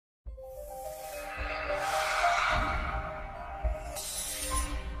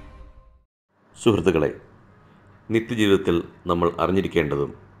സുഹൃത്തുക്കളെ, നിത്യജീവിതത്തിൽ നമ്മൾ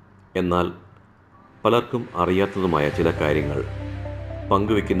അറിഞ്ഞിരിക്കേണ്ടതും എന്നാൽ പലർക്കും അറിയാത്തതുമായ ചില കാര്യങ്ങൾ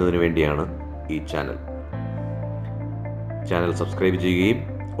പങ്കുവെക്കുന്നതിന് വേണ്ടിയാണ് ഈ ചാനൽ സബ്സ്ക്രൈബ് ചെയ്യുകയും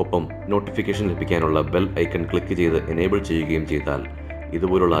ഒപ്പം നോട്ടിഫിക്കേഷൻ ലഭിക്കാനുള്ള ബെൽ ഐക്കൺ ക്ലിക്ക് ചെയ്ത് എനേബിൾ ചെയ്യുകയും ചെയ്താൽ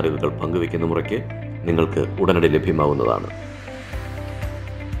ഇതുപോലുള്ള അറിവുകൾ പങ്കുവെക്കുന്ന മുറയ്ക്ക് നിങ്ങൾക്ക് ഉടനടി ലഭ്യമാവുന്നതാണ്.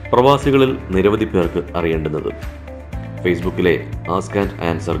 പ്രവാസികളിൽ നിരവധി പേർക്ക് അറിയേണ്ടുന്നതും ഫേസ്ബുക്കിലെ ആസ്ക് ആൻഡ്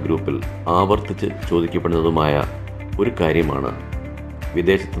ആൻസർ ഗ്രൂപ്പിൽ ആവർത്തിച്ച് ചോദിക്കപ്പെടുന്നതുമായ ഒരു കാര്യമാണ്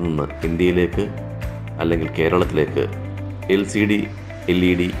വിദേശത്തു നിന്ന് ഇന്ത്യയിലേക്ക് അല്ലെങ്കിൽ കേരളത്തിലേക്ക് LCD,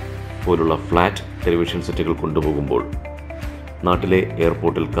 LED പോലുള്ള ഫ്ലാറ്റ് ടെലിവിഷൻ സെറ്റുകൾ കൊണ്ടുപോകുമ്പോൾ നാട്ടിലെ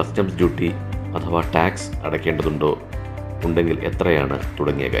എയർപോർട്ടിൽ കസ്റ്റംസ് ഡ്യൂട്ടി അഥവാ ടാക്സ് അടയ്ക്കേണ്ടതുണ്ടോ, ഉണ്ടെങ്കിൽ എത്രയാണ്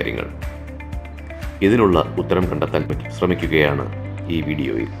തുടങ്ങിയ കാര്യങ്ങൾ. ഇതിനുള്ള ഉത്തരം കണ്ടെത്താൻ ശ്രമിക്കുകയാണ് ഈ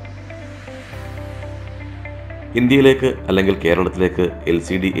വീഡിയോയിൽ. ഇന്ത്യയിലേക്ക് അല്ലെങ്കിൽ കേരളത്തിലേക്ക്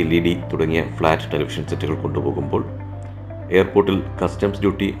LCD, LED തുടങ്ങിയ ഫ്ലാറ്റ് ടെലിവിഷൻ സെറ്റുകൾ കൊണ്ടുപോകുമ്പോൾ എയർപോർട്ടിൽ കസ്റ്റംസ്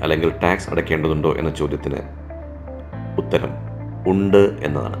ഡ്യൂട്ടി അല്ലെങ്കിൽ ടാക്സ് അടയ്ക്കേണ്ടതുണ്ടോ എന്ന ചോദ്യത്തിന് ഉത്തരം ഉണ്ട്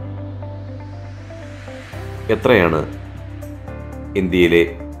എന്നതാണ്. എത്രയാണ് ഇന്ത്യയിലെ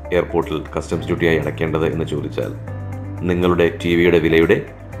എയർപോർട്ടിൽ കസ്റ്റംസ് ഡ്യൂട്ടിയായി അടയ്ക്കേണ്ടത് എന്ന് ചോദിച്ചാൽ നിങ്ങളുടെ ടിവിയുടെ വിലയുടെ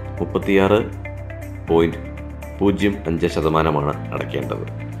 36.05% അടയ്ക്കേണ്ടത്.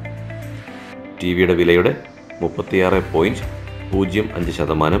 ടിവിയുടെ വിലയുടെ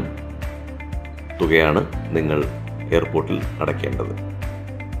 36.05% തുകയാണ് നിങ്ങൾ എയർപോർട്ടിൽ അടയ്ക്കേണ്ടത്.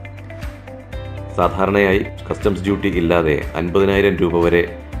 സാധാരണയായി കസ്റ്റംസ് ഡ്യൂട്ടി ഇല്ലാതെ 50,000 രൂപ വരെ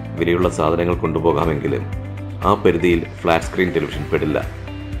വിലയുള്ള സാധനങ്ങൾ കൊണ്ടുപോകാമെങ്കിലും ആ പരിധിയിൽ ഫ്ലാറ്റ് സ്ക്രീൻ ടെലിവിഷൻ പെടില്ല.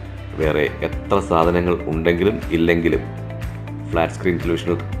 വേറെ എത്ര സാധനങ്ങൾ ഉണ്ടെങ്കിലും ഇല്ലെങ്കിലും ഫ്ലാറ്റ് സ്ക്രീൻ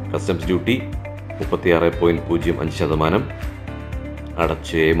ടെലിവിഷനിൽ കസ്റ്റംസ് ഡ്യൂട്ടി 36.05%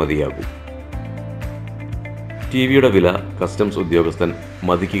 അടച്ചേ മതിയാകൂ. ടിവിയുടെ വില കസ്റ്റംസ് ഉദ്യോഗസ്ഥൻ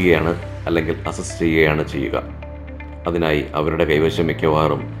മതിക്കുകയാണ് അല്ലെങ്കിൽ അസസ് ചെയ്യുകയാണ് ചെയ്യുക. അതിനായി അവരുടെ കൈവശം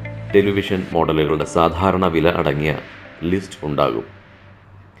മിക്കവാറും ടെലിവിഷൻ മോഡലുകളുടെ സാധാരണ വില അടങ്ങിയ ലിസ്റ്റ് ഉണ്ടാകും.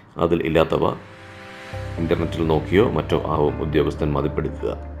 അതിൽ ഇല്ലാത്തവ ഇൻ്റർനെറ്റിൽ നോക്കിയോ മറ്റോ ആവും ഉദ്യോഗസ്ഥൻ മതിപ്പെടുത്തുക.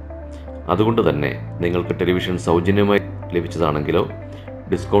 അതുകൊണ്ട് തന്നെ നിങ്ങൾക്ക് ടെലിവിഷൻ സൗജന്യമായി ലഭിച്ചതാണെങ്കിലോ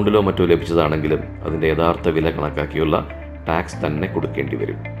ഡിസ്കൗണ്ടിലോ മറ്റോ ലഭിച്ചതാണെങ്കിലും അതിൻ്റെ യഥാർത്ഥ വില കണക്കാക്കിയുള്ള ടാക്സ് തന്നെ കൊടുക്കേണ്ടി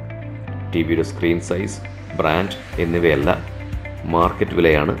വരും. ടിവിയുടെ സ്ക്രീൻ സൈസ്, ബ്രാൻഡ് എന്നിവയല്ല, മാർക്കറ്റ്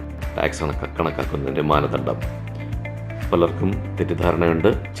വിലയാണ് ടാക്സ് കണക്കാക്കുന്നതിൻ്റെ മാനദണ്ഡം. പലർക്കും തെറ്റിദ്ധാരണയുണ്ട്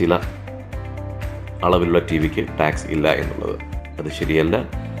ചില അളവിലുള്ള ടിവിക്ക് ടാക്സ് ഇല്ല എന്നുള്ളത്. അത് ശരിയല്ല.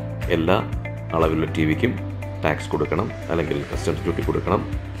 എല്ലാ അളവിലുള്ള ടിവിക്കും ടാക്സ് കൊടുക്കണം അല്ലെങ്കിൽ കസ്റ്റംസ് ഡ്യൂട്ടി കൊടുക്കണം.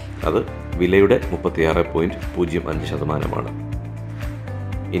 അത് വിലയുടെ 36.05%.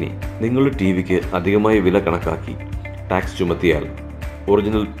 ഇനി നിങ്ങളുടെ ടിവിക്ക് അധികമായി വില കണക്കാക്കി ടാക്സ് ചുമത്തിയാൽ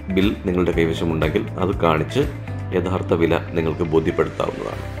ഒറിജിനൽ ബിൽ നിങ്ങളുടെ കൈവശമുണ്ടെങ്കിൽ അത് കാണിച്ച് യഥാർത്ഥ വില നിങ്ങൾക്ക്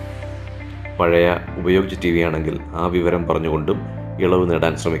ബോധ്യപ്പെടുത്താവുന്നതാണ്. പഴയ ഉപയോഗിച്ച ടി വി ആണെങ്കിൽ ആ വിവരം പറഞ്ഞുകൊണ്ടും ഇളവ്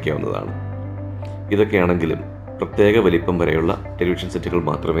നേടാൻ ശ്രമിക്കാവുന്നതാണ്. ഇതൊക്കെയാണെങ്കിലും പ്രത്യേക വലിപ്പം വരെയുള്ള ടെലിവിഷൻ സെറ്റുകൾ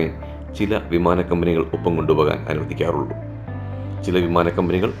മാത്രമേ ചില വിമാന കമ്പനികൾ ഒപ്പം കൊണ്ടുപോകാൻ അനുവദിക്കാറുള്ളൂ. ചില വിമാന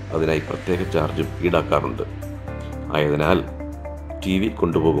കമ്പനികൾ അതിനായി പ്രത്യേക ചാർജും ഈടാക്കാറുണ്ട്. ആയതിനാൽ ടി വി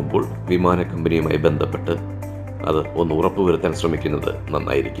കൊണ്ടുപോകുമ്പോൾ വിമാന കമ്പനിയുമായി ബന്ധപ്പെട്ട് അത് ഒന്ന് ഉറപ്പുവരുത്താൻ ശ്രമിക്കുന്നത്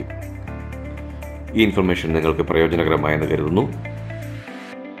നന്നായിരിക്കും. ഈ ഇൻഫർമേഷൻ നിങ്ങൾക്ക് പ്രയോജനകരമായെന്ന് കരുതുന്നു.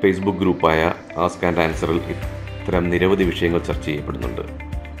 ഫേസ്ബുക്ക് ഗ്രൂപ്പായ ആസ്ക് ആൻഡ് ആൻസറിൽ ഇത്തരം നിരവധി വിഷയങ്ങൾ ചർച്ച ചെയ്യപ്പെടുന്നുണ്ട്.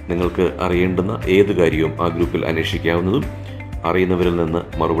 നിങ്ങൾക്ക് അറിയേണ്ടുന്ന ഏത് കാര്യവും ആ ഗ്രൂപ്പിൽ അന്വേഷിക്കാവുന്നതും അറിയുന്നവരിൽ നിന്ന്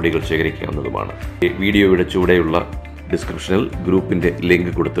മറുപടികൾ ശേഖരിക്കാവുന്നതുമാണ്. വീഡിയോയുടെ ചുവടെയുള്ള ഡിസ്ക്രിപ്ഷനിൽ ഗ്രൂപ്പിൻ്റെ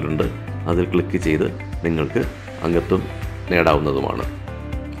ലിങ്ക് കൊടുത്തിട്ടുണ്ട്. അതിൽ ക്ലിക്ക് ചെയ്ത് നിങ്ങൾക്ക് അംഗത്വം നേടാവുന്നതുമാണ്.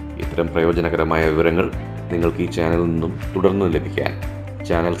 ഇത്തരം പ്രയോജനകരമായ വിവരങ്ങൾ നിങ്ങൾക്ക് ഈ ചാനലിൽ നിന്നും തുടർന്ന് ലഭിക്കാൻ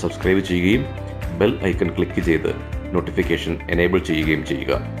ചാനൽ സബ്സ്ക്രൈബ് ചെയ്യുകയും ബെൽ ഐക്കൺ ക്ലിക്ക് ചെയ്ത് നോട്ടിഫിക്കേഷൻ എനേബിൾ ചെയ്യുകയും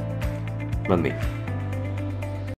ചെയ്യുക. നന്ദി.